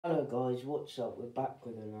Hello guys, what's up? We're back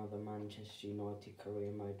with another Manchester United career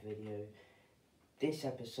mode video. This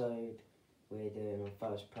episode we're doing our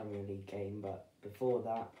first Premier League game, but before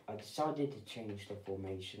that I decided to change the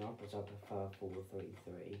formation up as I prefer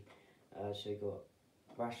 4-3-3. So we got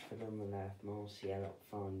Rashford on the left, Martial up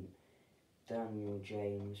front, Daniel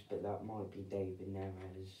James, but that might be David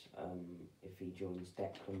Neres if he joins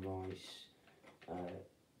Declan Rice,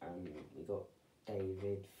 and we got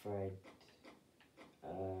David, Fred,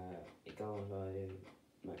 Igalo,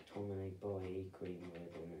 McTominay, Boy,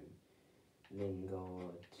 Greenwood, and then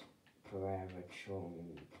Lingard, Pereira,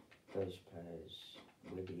 Chong, those players,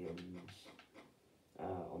 Williams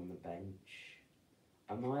on the bench.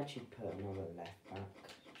 I might actually put another left back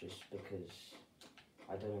just because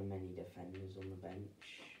I don't have many defenders on the bench.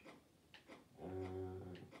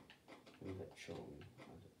 But Chong.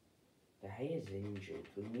 De Gea's injured.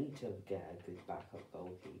 We need to get a good backup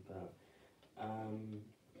goalkeeper.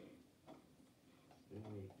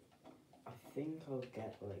 I think I'll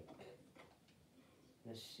get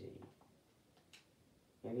let's see,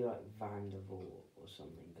 maybe like Van der Voort or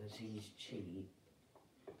something, because he's cheap,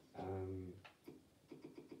 and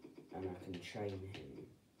I can train him.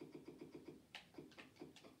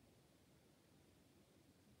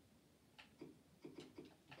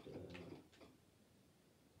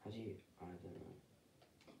 How do you, I don't know,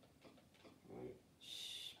 right,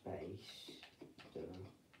 space, don't know.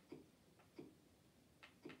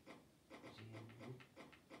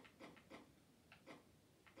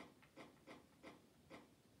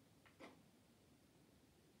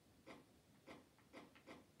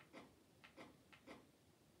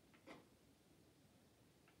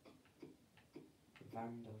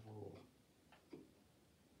 Van der Voort,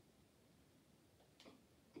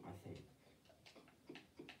 I think.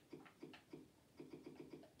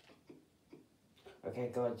 Okay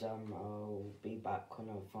guys, I'll be back when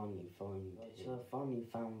I finally find it. So I finally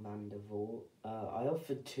found Van der Voort. I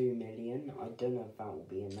offered 2 million. I don't know if that will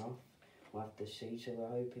be enough. We'll have to see. So we're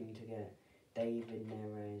hoping to get David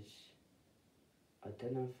Neres. I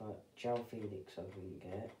don't know if João Felix I can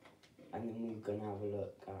get. And then we're going to have a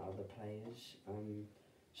look at other players.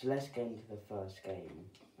 So let's get into the first game.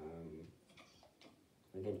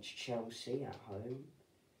 Against Chelsea at home.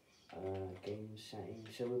 Game setting.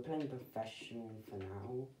 So we're playing professional for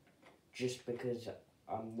now, just because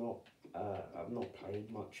I've not played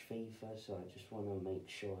much FIFA, so I just want to make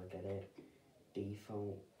sure I get it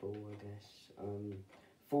default ball, I guess.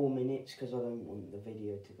 4 minutes, because I don't want the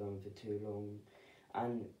video to go on for too long,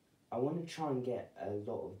 and I want to try and get a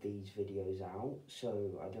lot of these videos out,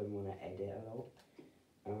 so I don't want to edit a lot.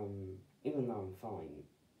 Even though I'm fine,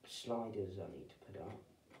 sliders I need to put up.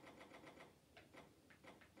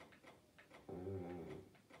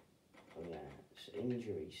 Oh yeah, it's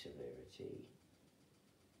injury severity.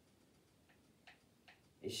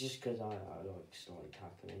 It's just because I like slide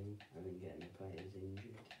tackling and then getting the players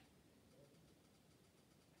injured.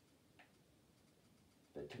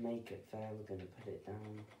 But to make it fair, we're going to put it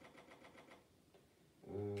down.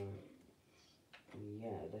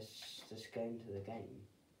 Yeah, let's go into the game.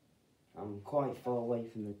 I'm quite far away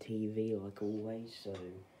from the TV like always, so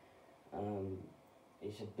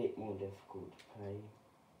it's a bit more difficult to play.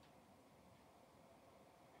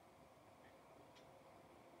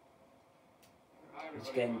 Let's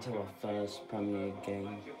get into our first Premier League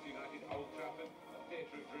game.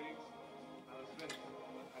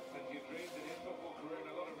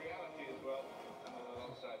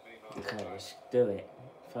 Okay, let's do it.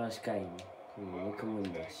 First game. Come on, we can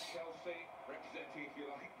win this. Representing, if you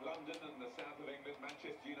like, London and the south of England,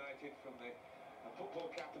 Manchester United from the football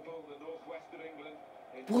capital, the northwest of England.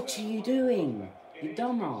 What are you doing? You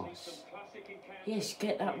dumbass. Yes,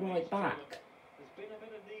 get that right back. There's been a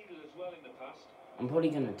bit of needle as well in the past. I'm probably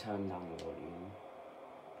going to turn down the volume.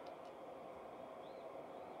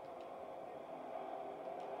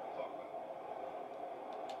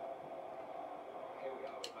 Here we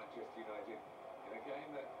are with Manchester United in a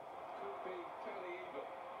game that could be fairly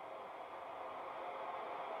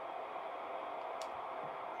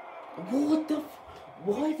even. What the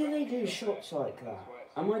why do they do shots like that?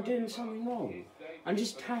 Am I doing something wrong? I'm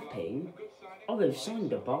just tapping. Oh, they've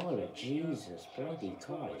signed Dybala. Jesus bloody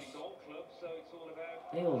Christ.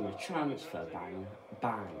 They're on a transfer ban.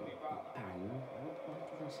 Why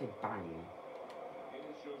did I say bang?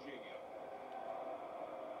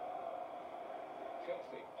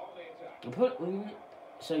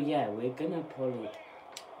 So yeah, we're gonna pull it.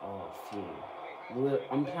 Oh, phew.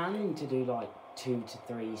 I'm planning to do like 2 to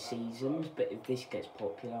 3 seasons, but if this gets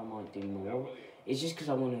popular, I might do more. It's just because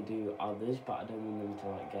I want to do others, but I don't want them to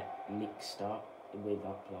like get mixed up with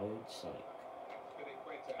uploads. Like,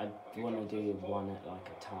 I want to do one at like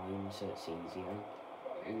a time so it's easier.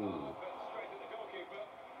 Ooh.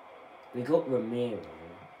 We got Romero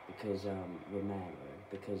because De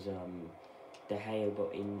Gea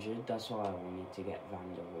got injured. That's why I wanted to get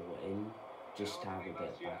Van der Waal in, just to have a bit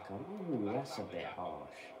of backup. Ooh, that's a bit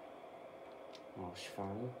harsh. Harsh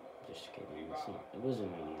foul. Just kidding. It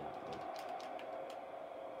wasn't really that good.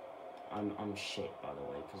 I'm shit, by the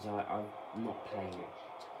way, because I've not played.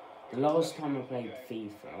 The last time I played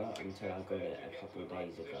FIFA until I got it a couple of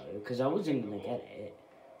days ago, because I wasn't gonna get it,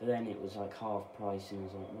 but then it was like half price, and I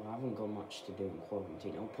was like, well, I haven't got much to do in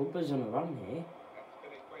quarantine. Oh, Pogba's on a run here.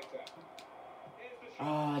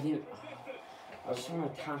 I didn't. I was trying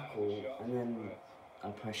to tackle, and then I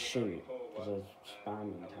pressed shoot because I was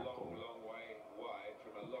spamming tackle.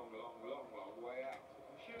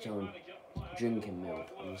 So I'm drinking milk.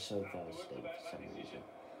 I'm so thirsty for some reason.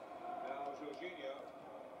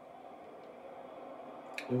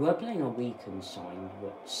 We were playing a weekend side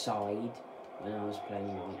when I was playing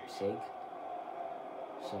Leipzig,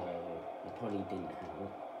 so it probably didn't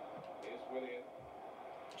help.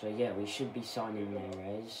 So yeah, we should be signing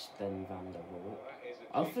Neres, then Van der Waal.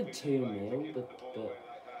 I offered 2 mil, but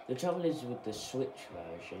the trouble is with the Switch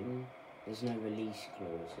version, there's no release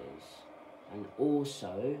clauses, and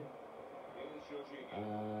also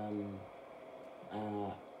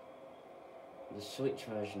the Switch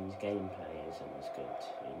version's gameplay isn't as good,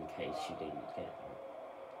 in case you didn't get that.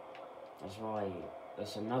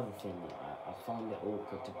 That's another thing that I find it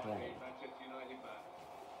awkward to play.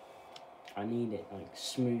 I need it like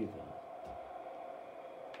smoother.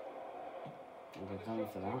 I'm going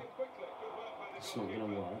for that. It's not gonna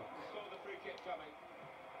work.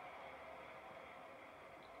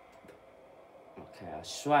 Okay, I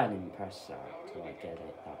swear I didn't press that till I get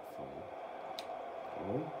it that far.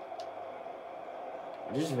 Oh.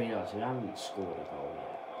 I just realised we haven't scored a goal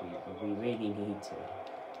yet. We really need to.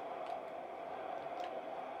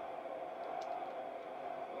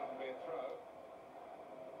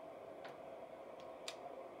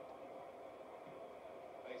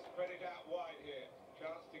 They spread it out wide here.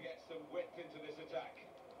 Chance to get some width into this attack.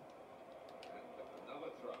 And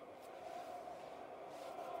another throw.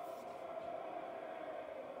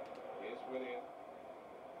 Here's William.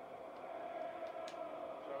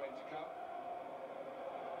 Throw in to come.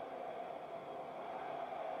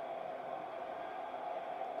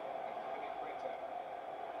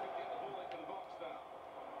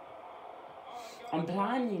 I'm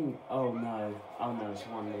planning. Oh no, it's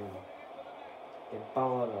 1-0.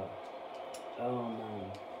 Ibarra. Oh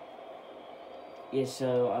man. Yeah,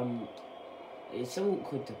 so it's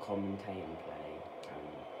awkward to commentate and play.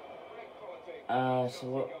 So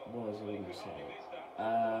what was I going to say?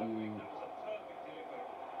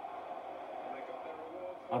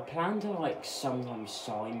 I plan to like sometimes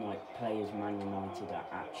sign like players Man United are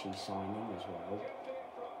actually signing as well.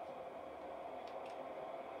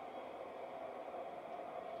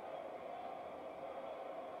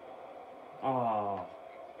 Oh,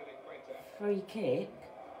 free kick?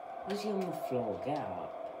 Was he on the floor? Get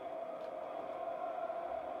up.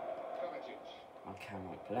 I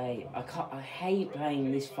cannot play. I hate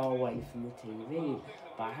playing this far away from the TV,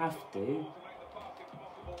 but I have to.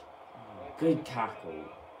 Oh, good tackle.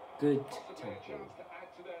 Good tackle.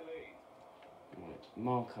 Right,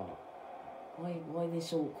 mark up. Why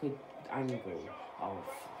this awkward angle? Oh,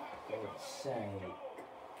 for God's sake.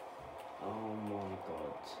 Oh my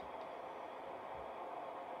God.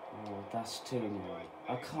 Oh, that's 2-0.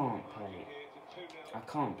 I can't play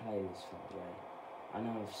this far away. I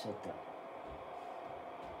know I've said that.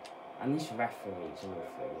 And this referee's awful.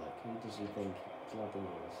 Like, who does he think he bloody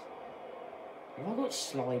is? Have I got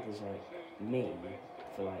sliders like me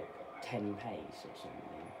for like 10 pace or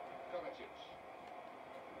something?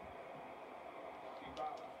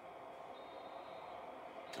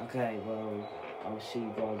 Okay, well, I'll see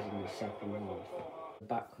you guys in the second half.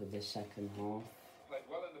 Back with the second half. Played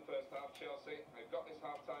well in the first half, Chelsea. They've got this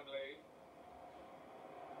half-time lead.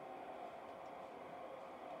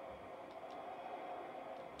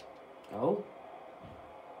 Oh.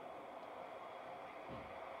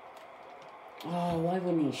 Oh, why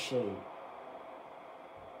wouldn't he shoot?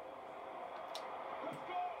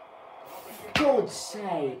 For God's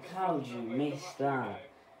sake, how did you miss that?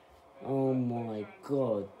 Oh my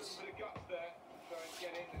God.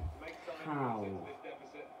 How?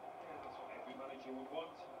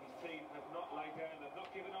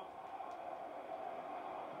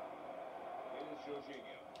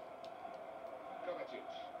 Jorginho. Kovacic.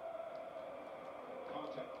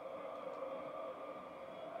 Conte.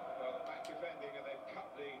 Well, back defending and they've cut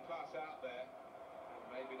the pass out there. And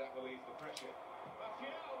maybe that will ease the pressure.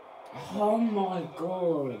 Oh my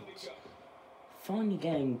god. Finally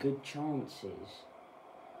getting good chances.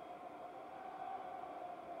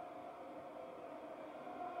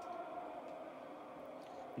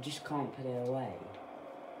 We just can't put it away.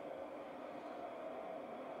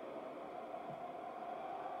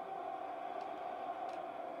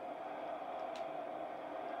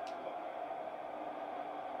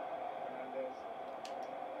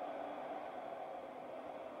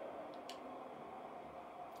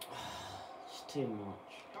 It's too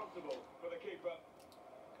much. Comfortable for the keeper.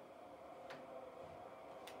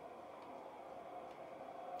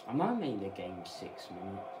 I might make the game 6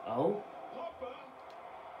 minutes. Oh.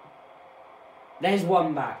 There's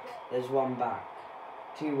one back. There's one back.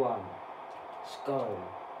 2-1. Let's go.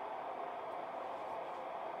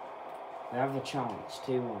 We have a chance. 2-1. It's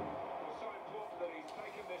so important that he's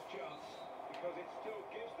taken this chance because it still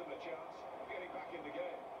gives them a chance of getting back in the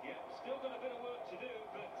game. Yeah, still got a bit of work to do,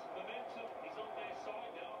 but momentum is on their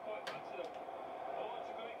side now. Quite fancy them. Oh, it's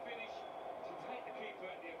a great finish to take the keeper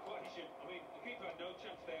at the equation. I mean, the keeper had no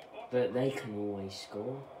chance there. But they can always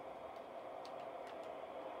score.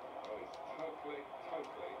 Oh, he's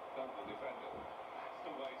totally done the defender. That's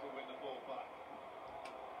the way to win the ball back.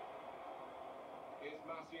 Here's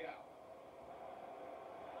Martial.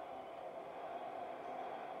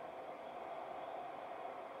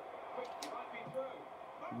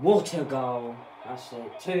 What a goal. That's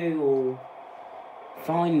it. 2-2.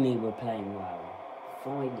 Finally we're playing well.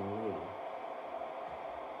 Finally.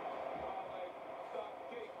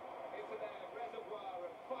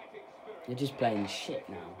 They're just playing shit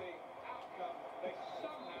now.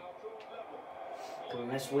 Come on,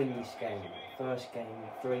 let's win this game. First game,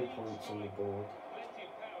 3 points on the board. Plenty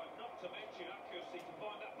of power, not to mention accuracy to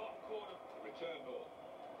find that bottom corner. Return ball.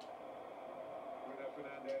 Bruno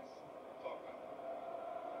Fernandes. Pogba.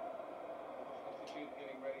 Substitute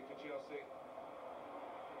getting ready for Chelsea.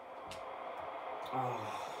 Oh.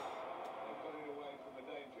 They've got it away from the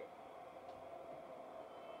danger.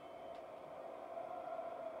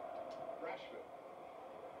 Rashford.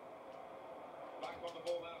 Back on the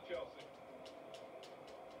ball now, Chelsea.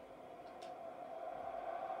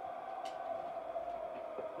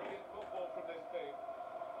 Brilliant football from this team.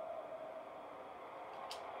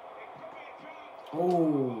 It could be a chance. Oh.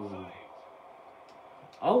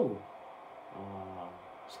 Oh.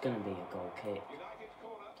 It's going to be a goal kick. United's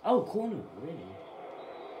corner. Oh, corner, really?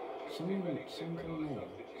 Someone there.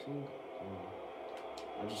 Someone,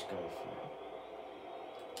 I'll just go for it.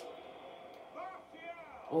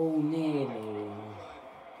 Oh, nearly.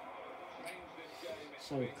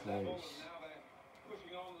 So close.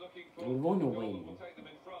 We want to win.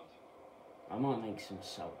 I might make some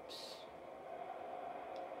subs.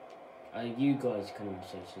 You guys can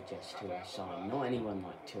also suggest who I sign. Not anyone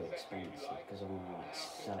like too expensive, because I want to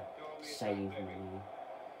like save money.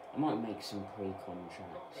 I might make some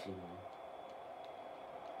pre-contracts, you know.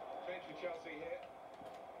 Change for Chelsea here.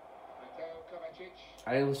 Mateo Kovacic.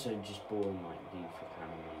 I also just bought in like Fifa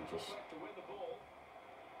Academy and just To win the ball.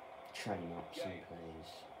 train up some players.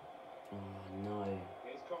 Oh no.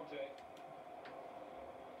 Here's Conte.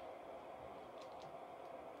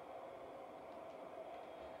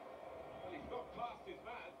 Well, he's got past his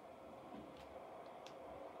man.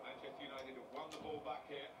 Manchester United have won the ball back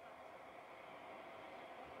here.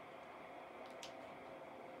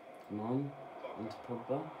 Come on, onto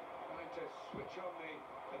Pogba. Trying to switch on the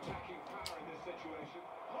attacking power in this situation.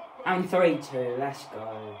 And 3-2, let's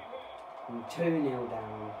go. I'm 2-0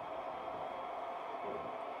 down.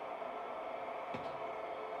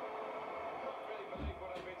 Can't really believe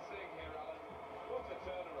what I've been seeing here, Alan. What a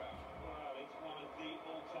turnaround. Well, it's one of the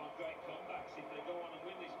all-time great comebacks if they go on and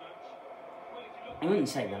win this match. Well, if you look I wouldn't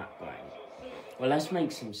say that great. you'll see that Well, let's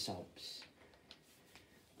make some subs.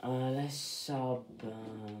 Let's sub,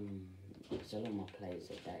 because a lot of my players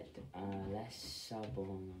are dead. Let's sub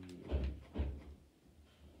on...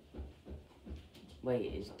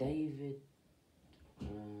 Wait, is David...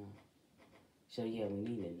 So yeah, we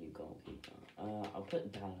need a new goalkeeper. I'll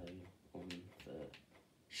put Dallo on for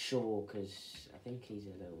sure, because I think he's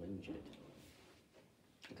a little injured.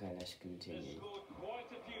 Okay, let's they've continue. scored quite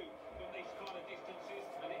a few from these kind of distances,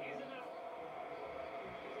 and it isn't enough.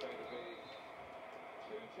 There's going to be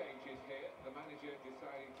two changes here. The manager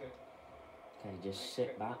deciding to Okay, just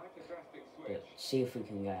make sit back, quite a drastic but switch. see if we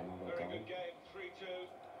can get another Very goal. good game, 3-2.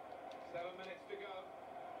 7 minutes to go.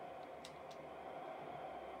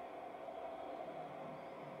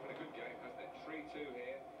 Been a good game, hasn't it? 3-2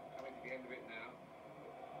 here, coming to the end of it now.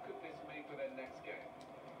 What could this mean for their next game?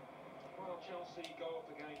 Well, Chelsea go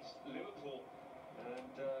up against Liverpool,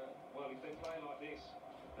 and well, if they play like this,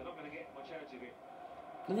 they're not going to get much out of it.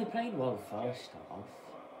 Well, they played well first half.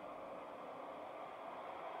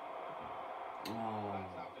 That's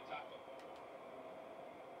out the tackle.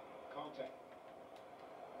 Conte.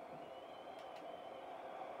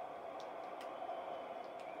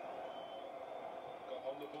 Got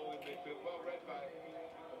on the ball in midfield. Well read by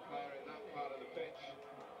the player in that part of the pitch.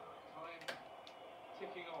 Time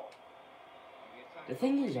ticking on. The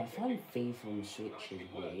thing is, I find FIFA on Switch is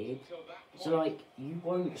weird. So, like, you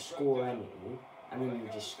won't score any, and then you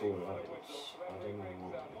just score loads. I don't know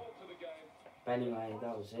why. But anyway,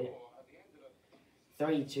 that was it.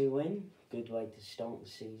 3-2 win. Good way to start the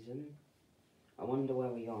season. I wonder where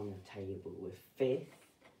we are on the table. We're 5th.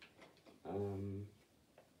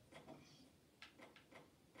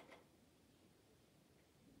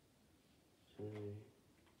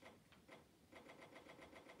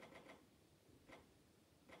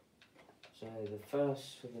 So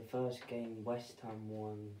for the first game, West Ham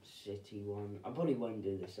won, City won. I probably won't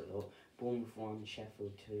do this a lot. Bournemouth won,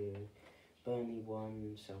 Sheffield 2, Burnley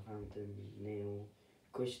 1, Southampton 0,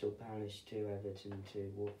 Crystal Palace 2, Everton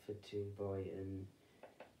 2, Watford 2, Brighton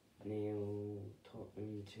 0,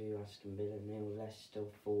 Tottenham 2, Aston Villa 0, Leicester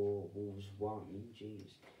 4, Wolves 1.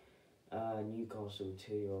 Jeez. Newcastle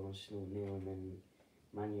 2, Arsenal 0, and then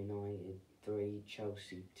Man United 3,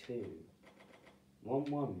 Chelsea 2.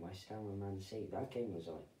 1-1 West Ham and Man City. That game was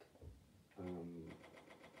like,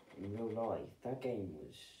 in real life, that game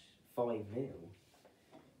was 5-0.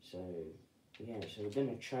 So, yeah, so we're going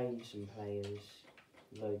to trade some players,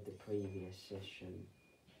 load the previous session.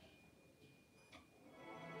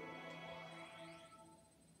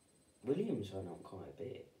 Williams went up quite a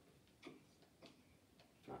bit.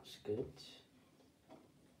 That's good.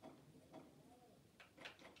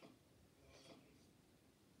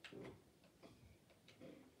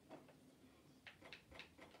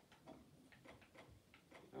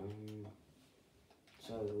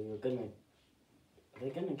 So they're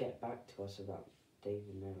gonna get back to us about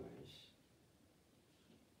David Neres.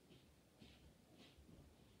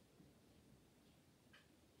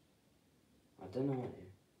 I don't know.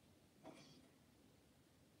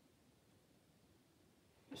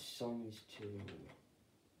 The song is too.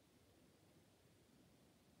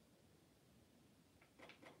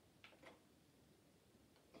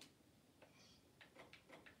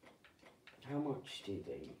 How much do you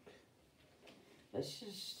think? Let's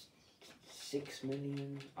just 6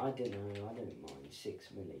 million. I don't know. I don't mind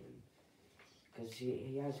 6 million because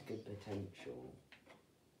he has good potential.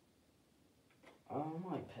 I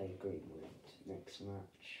might play Greenwood next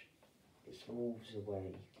match. It's Wolves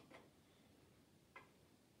away.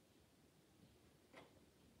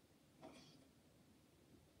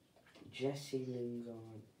 Jesse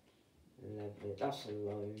Lingard, Levitt. That's a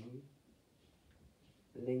loan.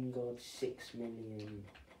 Lingard 6 million.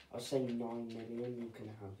 I'll say 9 million. You can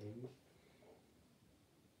have him.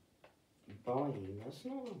 Buying. That's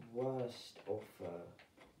not the worst offer.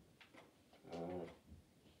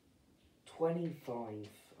 25.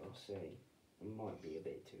 I'll say. It might be a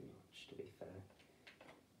bit too much, to be fair.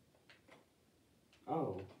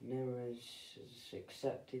 Oh, Neres has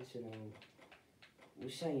accepted, so now we'll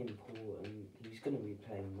say important. He's going to be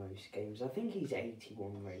playing most games. I think he's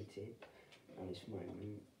 81 rated at this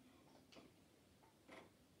moment.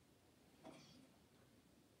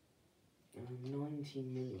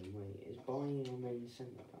 19 million. Wait, is buying our main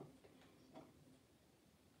centre back?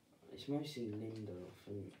 It's mostly Lindelof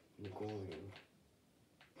and Maguire.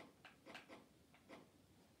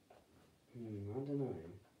 I don't know.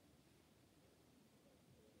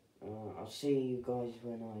 I'll see you guys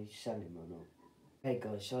when I sell him or not. Hey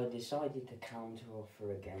guys, so I decided to counter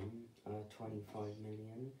offer again, 25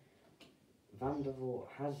 million. Van der Vaart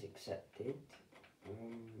has accepted,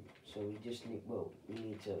 so we just need, we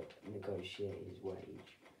need to negotiate his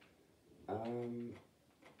wage.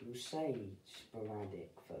 We'll say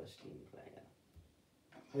sporadic first team player.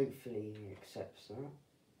 Hopefully he accepts that.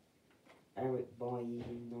 Eric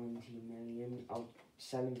Bailly, 90 million. I'll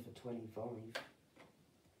sell him for 25.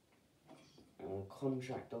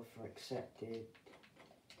 Contract offer accepted.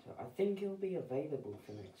 So I think he'll be available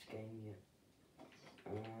for next game yet.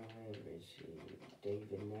 Where is he?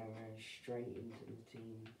 David Neres, straight into the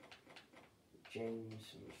team.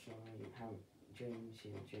 James, I'm sorry,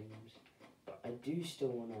 James. But I do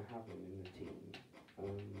still want to have him in the team.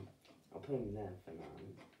 I'll put him there for now.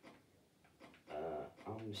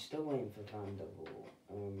 I'm still waiting for Van der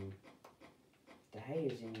Vaart. De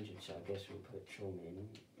Gea is injured, so I guess we'll put Chong in,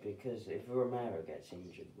 because if Romero gets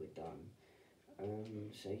injured, we're done.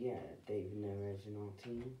 So yeah, David Neres in our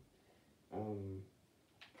team.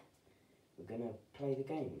 We're gonna play the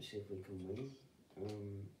game, see if we can win.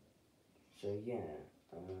 So yeah,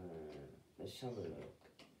 Let's have a look.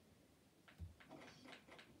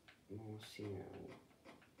 Martial.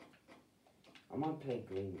 I might play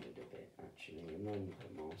Greenwood a bit actually, and then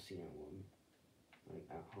put Martial on, like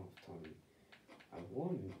at half time. I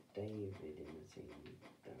want David in the team.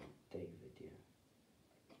 David, yeah.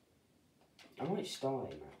 I might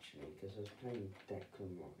start him actually because I was playing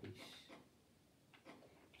Declan Rice.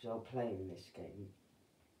 So I'll play in this game.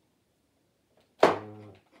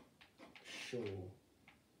 Shaw.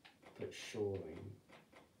 Put Shaw in.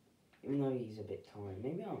 Even though he's a bit tired.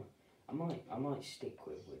 Maybe I might stick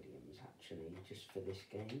with Williams actually just for this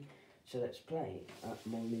game. So let's play at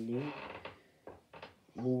Molineux.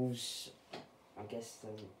 Wolves, I guess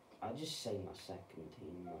I'll just say my second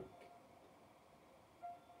team,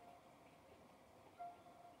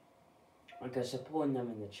 like I supported them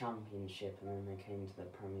in the Championship and then they came to the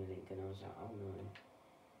Premier League and I was like, oh no,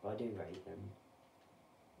 but I do rate them.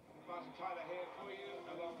 Martin Tyler here for you,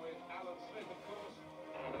 along with Alan Smith, of course.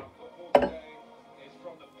 And our football today is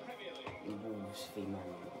from the Premier League. Wolves v Man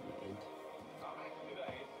United. Our match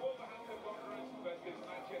today is Wolverhampton Wanderers versus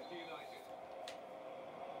Manchester United.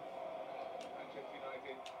 Manchester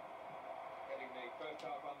United getting the first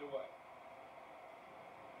half underway.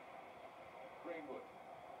 Greenwood.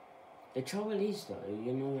 The trouble is though,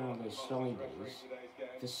 you know how the sliders,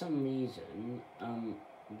 for some reason,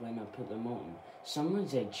 when I put them on,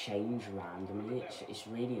 sometimes they change randomly. It's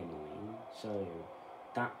really annoying. So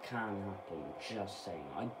that can happen. Just saying.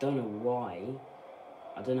 I don't know why.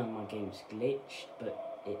 I don't know if my game's glitched,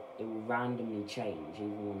 but it will randomly change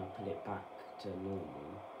even when I put it back to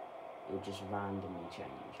normal. It will just randomly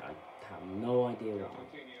change. I have no idea why.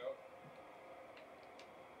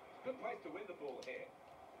 Good place to win the ball here.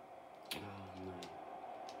 Oh no.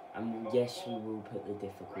 And yes, we will put the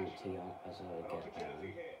difficulty on as I get there.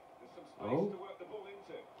 Oh.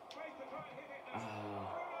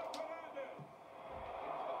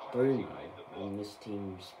 Bruno, and this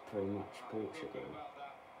team's pretty much Portugal.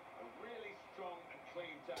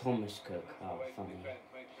 Thomas Cook, oh funny.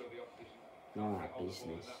 Not that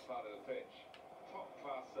business.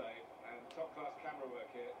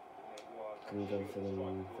 Can we go for the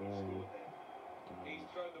long throw?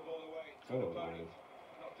 Oh, right.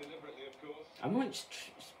 I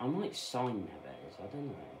might sign Neves, I don't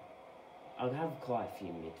know. I'll have quite a few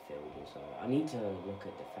midfielders though. I need to look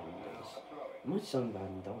at defenders. I might sign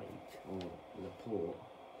Van Dijk or Laporte.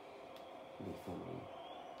 Would be funny.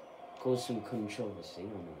 Cause some controversy, I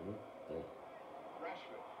know, but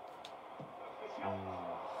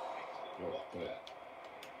blocked it.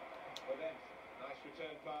 Nice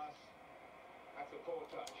return pass. That's a poor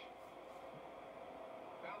touch.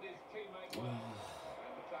 Found his teammate well,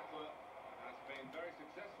 and the tackler has been very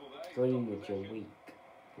successful there. Greenwood, you're weak.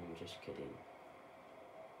 I'm just kidding.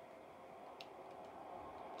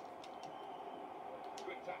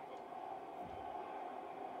 Good tackle.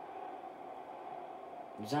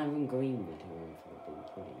 Was that even Greenwood who went for the ball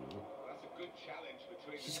putting it? That's a good challenge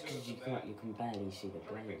between It's just because you can barely see the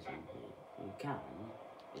players in here. You can.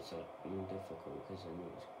 It's like more difficult because they're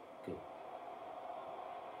not as good.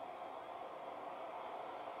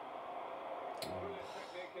 Brilliant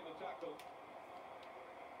technique in the tackle.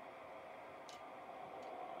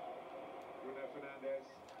 Bruno Fernandes.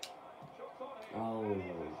 Shots on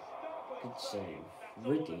him. Oh, good save.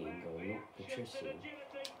 Rudy and goal, not Patricio.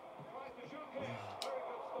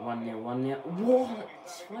 1-0, 1-0. What?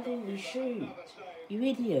 Why didn't you shoot? You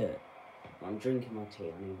idiot. I'm drinking my tea,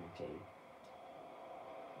 I need my tea.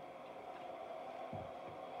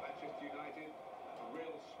 Manchester United, a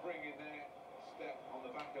real spring in their step on the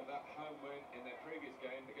back of that home win in their previous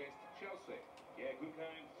game against Chelsea. Yeah, good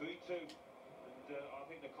game, 3-2. And I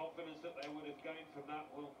think the confidence that they would have gained from that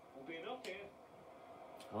will be enough here.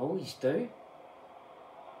 Always do.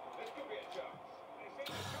 This could be a chance.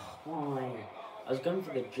 Why? I was going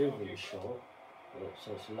for the dribble shot,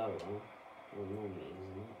 so it's lower. Well, normally,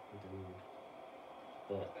 isn't it? I don't know.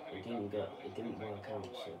 But it didn't work out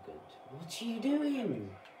so good. What are you doing?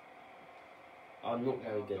 I'm not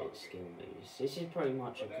very good at skill moves. This is pretty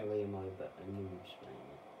much a career mode, but a noob's playing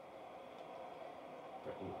it.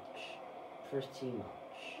 Pretty much. Pretty much.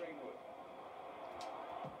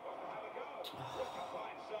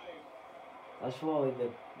 That's why the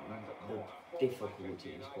difficulty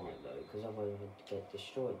is quite low, because otherwise I'd get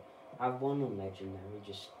destroyed. I have one on legendary,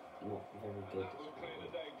 just not very good at it.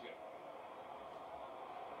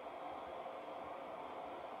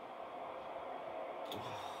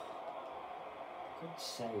 Good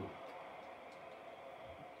save.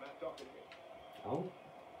 Oh?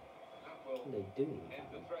 What are they doing?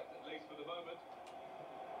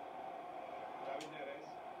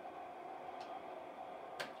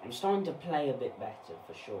 I'm starting to play a bit better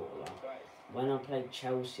for sure. Like when I played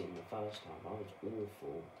Chelsea in the first half, I was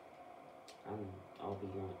awful, and RB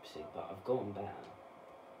Leipzig, but I've gotten better.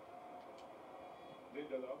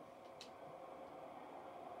 Lindelof.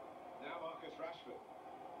 Now Marcus Rashford.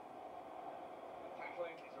 The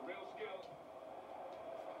tackling is a real skill.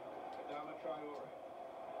 Adama Traore.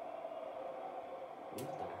 What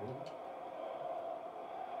the hell?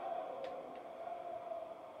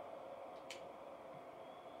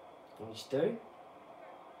 Nice do.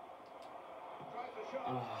 Tries the shot.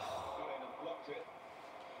 Oh. Got in and blocked it.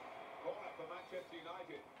 Corner for Manchester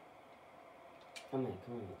United. Come here,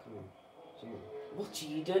 come here, come here. Come here. What are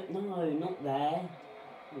you doing? No, not there.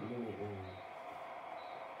 Wait a minute now.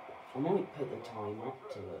 I might put the time up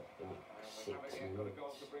to like 6 minutes.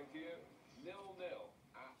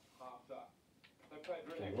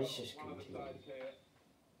 Okay, let's just continue.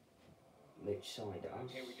 Which side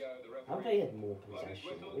us? Have they had more possession?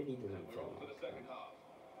 It really doesn't feel like that.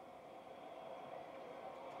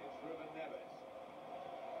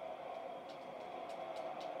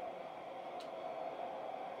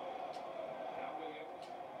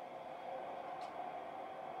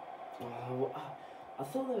 Oh, I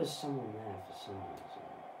thought there was someone there for some reason.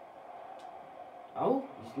 Oh,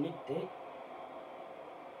 he's nicked it.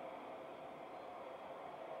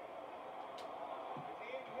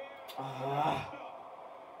 Ah,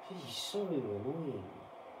 he's so annoying.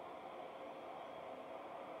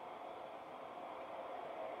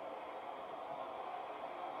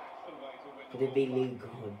 Could it be League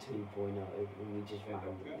God 2.0 when we just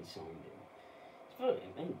randomly signed him? It's probably,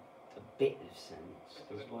 it made a bit of sense,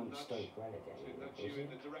 because once Stoke relegated, was it?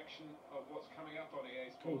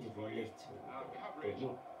 Changed a little, but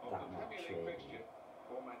not that much really.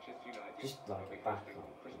 Just like a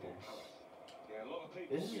backup, I guess.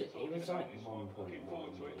 It was like 1.1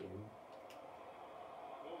 million.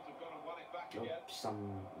 Not some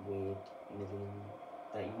weird million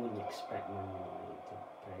that you wouldn't expect Man United to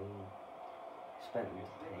pay. Expect them to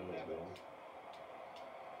pay it well.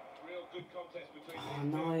 Oh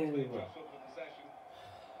no!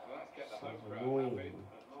 So annoying.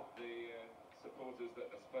 Not the supporters that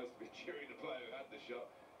are supposed to be cheering the player who had the shot.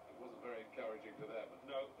 It wasn't very encouraging for them.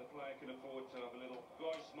 No, the player can afford to have a little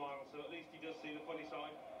dry smile, so at least he does see the funny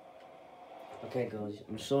side. Okay guys,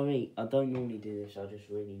 I'm sorry, I don't normally do this, I just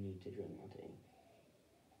really need to drink my tea.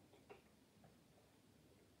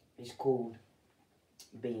 It's called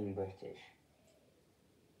being British.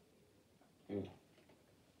 Mm.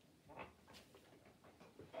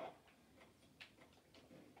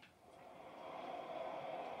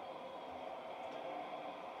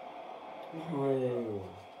 No,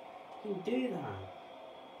 you can do that.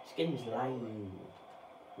 This game's lame.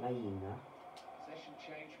 Lame, that. Possession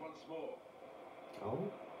change once more. Oh?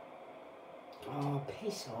 Oh,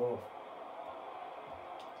 piss off.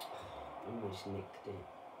 Almost nicked it.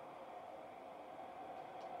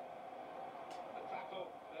 The tackle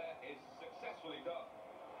there is successfully done.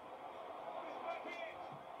 This might be it.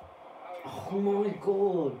 Oh my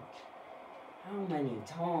god. How many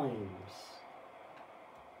times?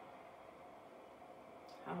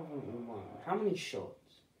 How haven't we won? How many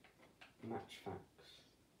shots? Match facts.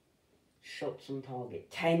 Shots on target.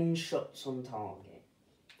 10 shots on target.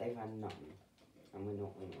 They've had none. And we're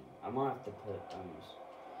not winning. I might have to put,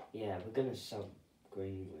 yeah, we're going to sub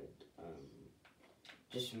Greenwood.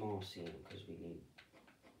 Just Martial, because we need...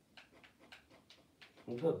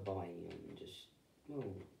 We'll put Bailly on, just...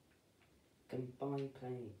 Well, can Bailly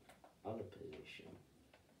play other position?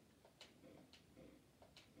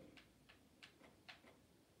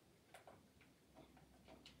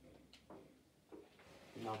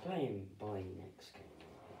 No, I'll play him Bailly next game.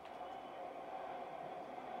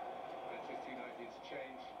 Manchester United's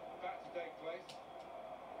change about to take place.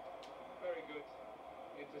 Very good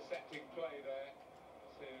intercepting play there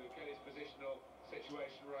to get his positional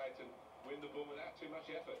situation right and win the ball without too much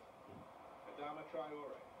effort. Adama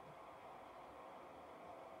Traore.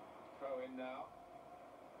 Throw in now.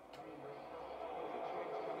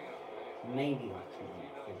 Maybe that can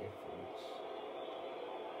make the difference.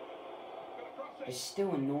 It's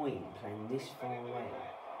still annoying playing this far away.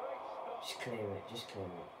 Just clear it, just clear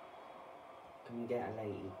it. Can we get a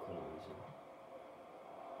late equaliser?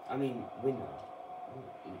 I mean, winner.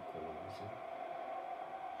 Not equaliser.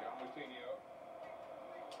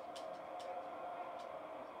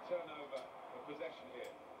 Turnover of possession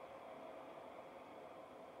here.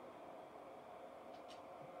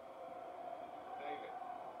 David.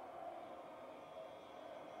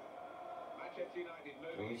 Manchester United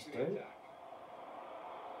moving into the attack.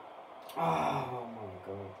 Oh my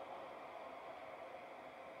god.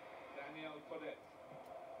 Daniel Podet.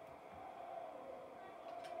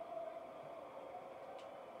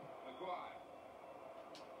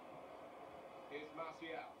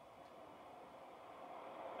 Martial.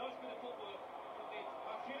 Nice bit of footwork from the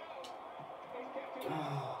Martial. He's kept it.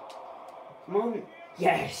 Come on.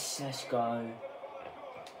 Yes, let's go.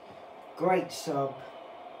 Great sub.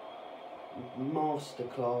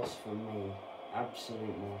 Masterclass from me.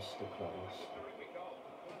 Absolute masterclass. terrific goal.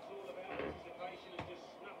 That's all about anticipation and just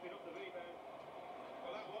snapping up the rebound.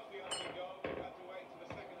 Well, that was the only goal. We've had to wait to the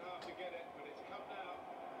second half to get it, but it's come now.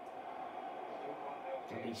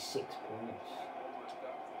 That'll be 6 points. Almost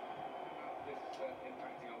up. This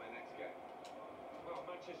impacting on their next game. Well,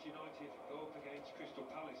 Manchester United go up against Crystal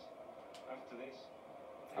Palace after this.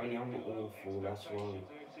 I mean, I'm awful, that's why.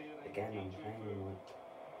 Again, I'm playing like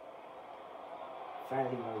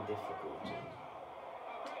fairly low difficulty.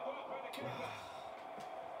 Oh, great work by the keeper.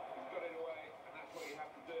 He's got it away, and that's what you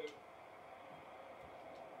have to do.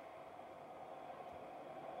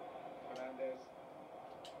 Fernandez.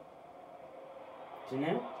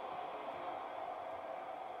 Janelle?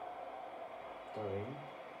 Go in.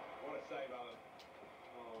 What a save, Alan.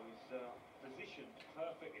 Oh, he's positioned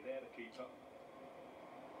perfectly there, the keeper.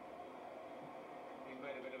 He's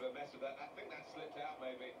made a bit of a mess of that. I think that slipped out,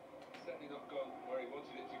 maybe. Certainly not gone where he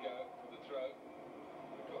wanted it to go for the throw.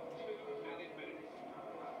 We've got 2 added minutes.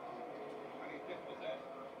 And he's difficult there.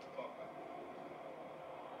 Pogba.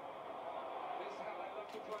 This is how they love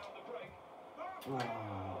to play on the break.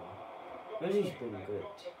 Oh. Rosie's been good.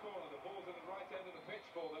 Got the corner. The ball's at the right end of the pitch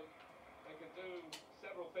for them. They can do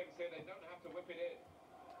several things here. They don't have to whip it in.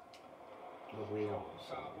 But we are.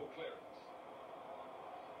 So. Powerful clearance.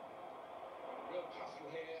 Real tussle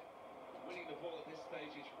here. Winning the ball at this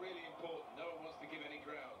stage is really important. No one wants to give any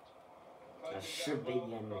ground. That should be the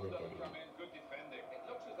end of the game. Good defending. It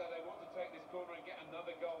looks as though they want to take this corner and get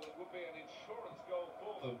another goal. It would be an insurance goal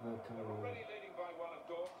for them. They're already leading by 1, of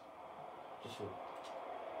course.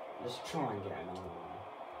 Let's try and get another one.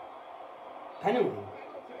 Penalty.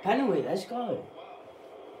 Penalty, let's go.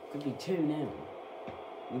 Could be 2-0.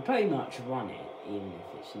 We pretty much won it, even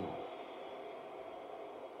if it's not.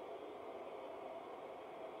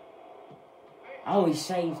 Oh, he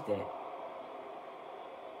saved it.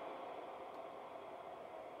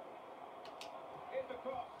 Here's the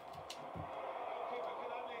cross. Goalkeeper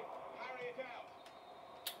can only parry it out.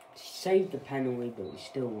 He saved the penalty, but we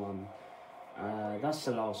still won. That's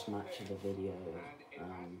the last match of the video. And it has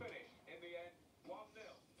finished in the end 1-0.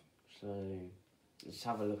 So let's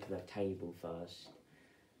have a look at the table first.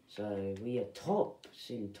 So we are tops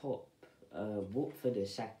in top. Watford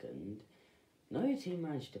is second. No team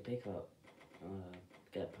managed to pick up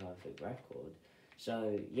get a perfect record.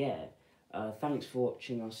 So yeah, thanks for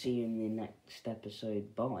watching. I'll see you in the next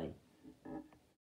episode. Bye.